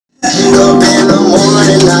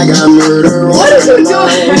I got murder. What is you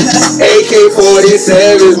doing?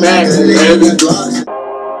 AK-47 Max 11.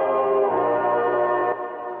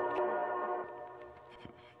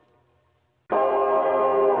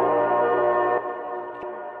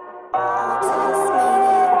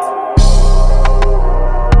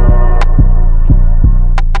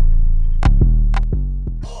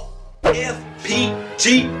 FPG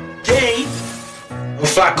game. I'm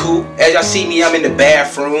Flyku. As y'all see me, I'm in the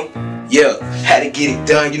bathroom. Yeah, had to get it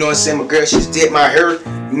done. You know what I'm saying? My girl, she just did my hair.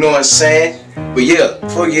 You know what I'm saying? But yeah,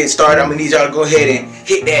 before we get started, I'm gonna need y'all to go ahead and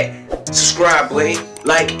hit that subscribe button,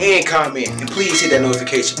 like and comment, and please hit that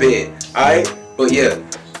notification bell. Alright? But yeah,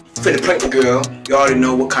 finna prank the girl. You already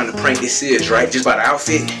know what kind of prank this is, right? Just by the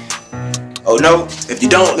outfit. Oh no? If you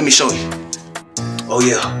don't, let me show you. Oh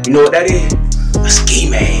yeah, you know what that is? A ski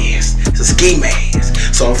mask. It's a ski mask.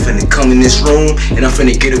 So I'm finna come in this room and I'm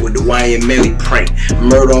finna get it with the Melly prank.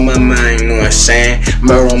 Murder on my mind, you know what I'm saying?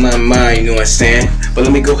 Murder on my mind, you know what I'm saying? But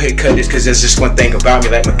let me go ahead and cut this, because there's just one thing about me,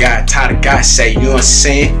 like my guy Tyler guy say, you know what I'm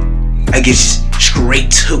saying? I get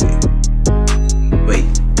straight to it. Wait.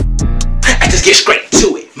 I just get straight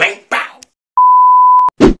to it, man. Bow.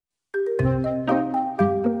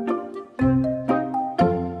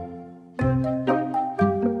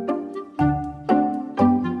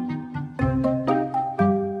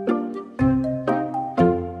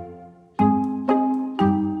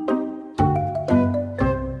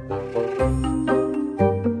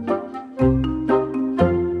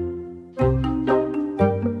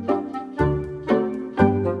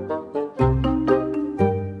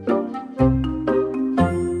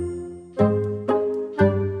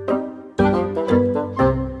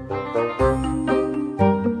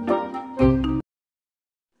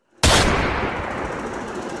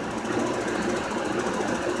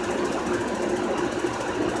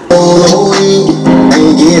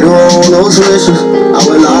 Ain't get her on no switches. I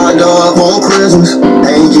was locked up on Christmas.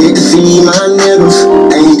 Ain't get to see my niggas.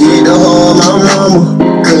 Ain't get to hold my mama.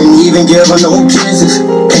 Couldn't even give her no kisses.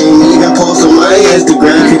 Can't even post on my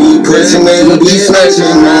Instagram. Keep pushing, maybe be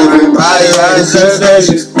snatching. Everybody had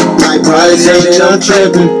suspicious. Might probably say that I'm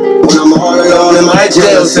tripping when I'm all alone in my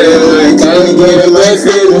jail cell. I can't get in my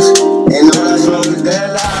fitness. And all I smoke is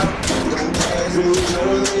that loud. Don't pass me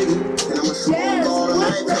no nigga. And I'ma smoke all of my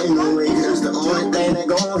pain away. That's the only thing that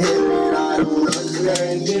gon' hit it. I don't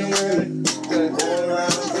understand getting women.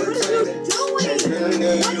 What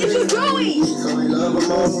is you doing? So I love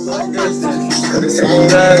them all like this.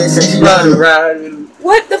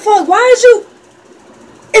 What the fuck? Why is you?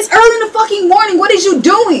 It's early in the fucking morning. What is you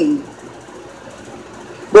doing?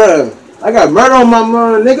 Bruh, I got murder on my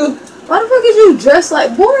mind, nigga. Why the fuck is you dressed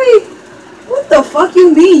like, boy? What the fuck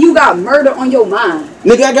you mean you got murder on your mind?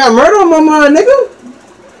 Nigga, I got murder on my mind, nigga.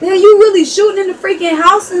 Yeah, you really shooting in the freaking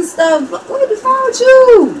house and stuff. What is wrong with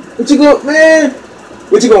you? What you gonna, man?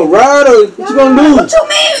 What you gonna ride or what you gonna do? What you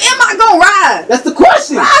mean, am I gonna ride? That's the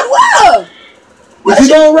question. Ride where? What you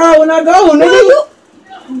gonna ride when I go, nigga?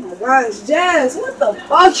 Oh my gosh, Jazz, what the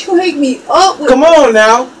fuck you hate me up with? Come on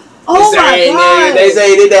now. Oh my god. They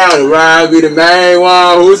say they down to ride be the main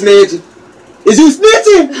one who's snitching. Is you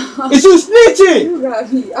snitching? Is you snitching? You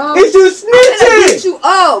got me up. Is you I'm finna snitching? beat you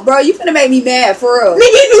up, bro. You finna make me mad for real.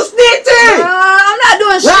 Nigga, you snitching? I'm not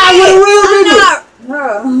doing shit. Ride with a real nigga.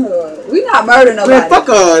 We not murdering nobody. Man, fuck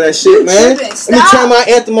all that shit, man. Let me turn my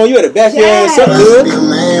anthem on you at the back of your hand. Something good.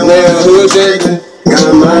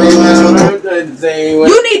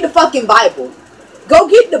 You need the fucking Bible. Go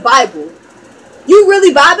get the Bible. You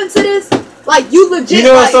really vibing to this? Like, you legit. You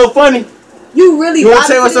know what's so funny? You really You wanna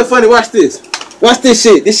tell you what's so funny? Watch this. Watch this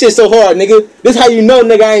shit. This shit's so hard, nigga. This how you know,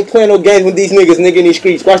 nigga, I ain't playing no games with these niggas, nigga, in these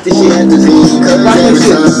streets. Watch this shit. Watch this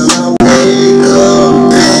shit.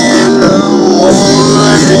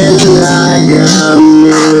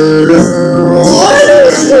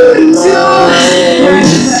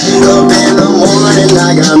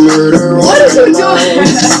 What is you doing?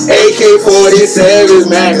 AK-47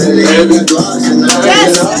 Max 11.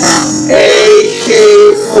 Yes. AK-47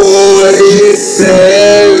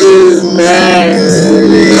 Max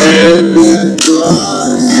 11.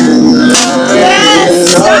 Yes.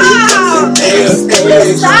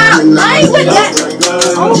 Stop. I ain't with that.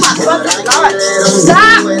 Oh my fucking god.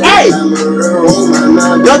 Stop. Hey.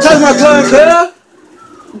 Don't touch my gun, cuz.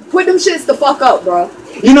 Put them shits the fuck up, bro.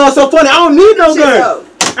 You know what's so funny? I don't need no gun.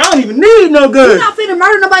 I don't even need no gun. You're not finna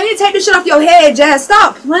murder nobody. You take this shit off your head, Jazz.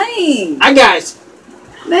 Stop playing. I got,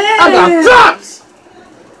 man. I got flops.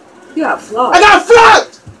 You got flops. I got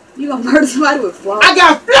flops. You gonna murder somebody with flops? I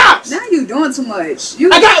got flops. Now you doing too much.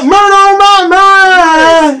 I got murder on my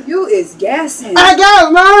mind. You is gassing. I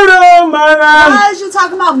got murder on my mind. Why is you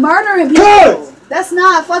talking about murdering people? That's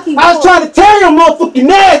not fucking I was trying to tell your motherfucking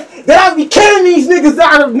ass that I be killing these niggas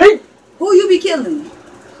out of me. Who you be killing?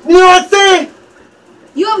 You know what I'm saying?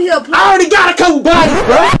 You over here playing? I already got a couple bodies,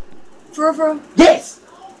 bro. For real? Yes.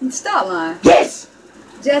 Stop lying. Yes.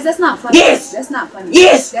 Jazz, that's not funny. Yes. That's not funny.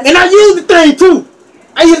 Yes. That's and I use the thing too.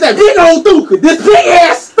 I use that big old Thuka. This big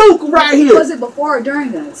ass Thuka right here. Was it before or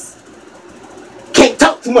during us? Can't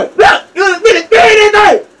talk too much. Look, you want me to do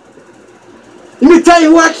anything? Let me tell you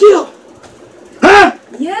who I killed. Huh?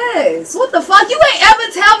 Yes. What the fuck? You ain't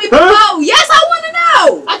ever tell me before. Huh? Yes, I want to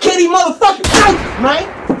know. I kill these motherfucking pranks,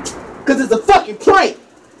 man. Cause it's a fucking prank.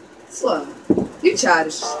 Slow. You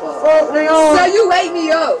childish as fuck. Oh, So you wake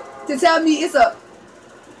me up to tell me it's a...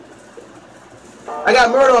 I got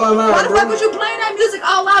murder on my mind. Why the fuck was you playing that music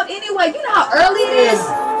all out anyway? You know how early it is?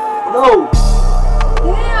 No.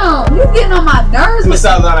 Damn, you getting on my nerves. Miss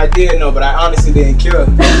Southern, I did know, but I honestly didn't care.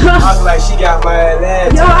 I was like, she got my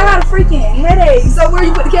ass. Yo, I got a freaking headache. So where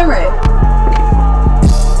you put the camera at?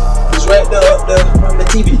 It's right there up there on the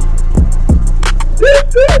TV.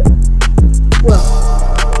 Well.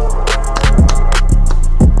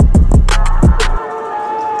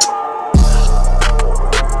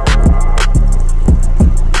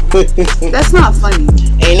 That's not funny.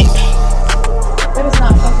 Ain't it? That is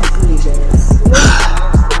not fucking funny, Jazz.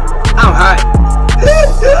 I'm hot.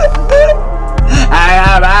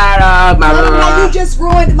 Like you just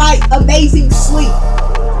ruined my amazing sleep.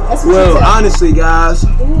 That's what Well, you tell honestly, guys,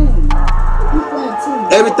 me. You playing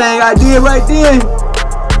too. everything I did right then,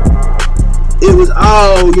 it was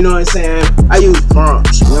all, you know what I'm saying? I used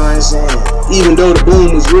prompts, you know what I'm saying? Even though the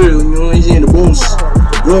boom was real, you know what I'm saying? The boom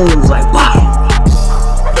was like, wow.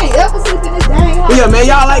 I can't ever sleep in this dang house. Yeah, man,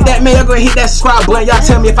 y'all like that, man? Y'all gonna hit that subscribe button. Y'all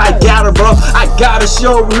tell me if I got her, bro. I got a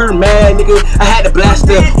show over here, man, nigga. I had to blast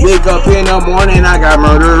her. Wake up in the morning, I got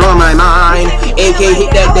murder on my mind. AK, hit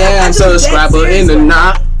that damn subscribe button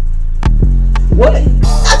tonight. What?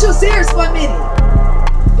 Not too serious for a minute.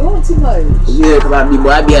 Doing too much. Yeah, cause I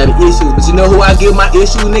be having issues. But you know who I give my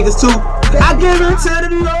issue niggas to? I give it to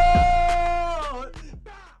the Lord.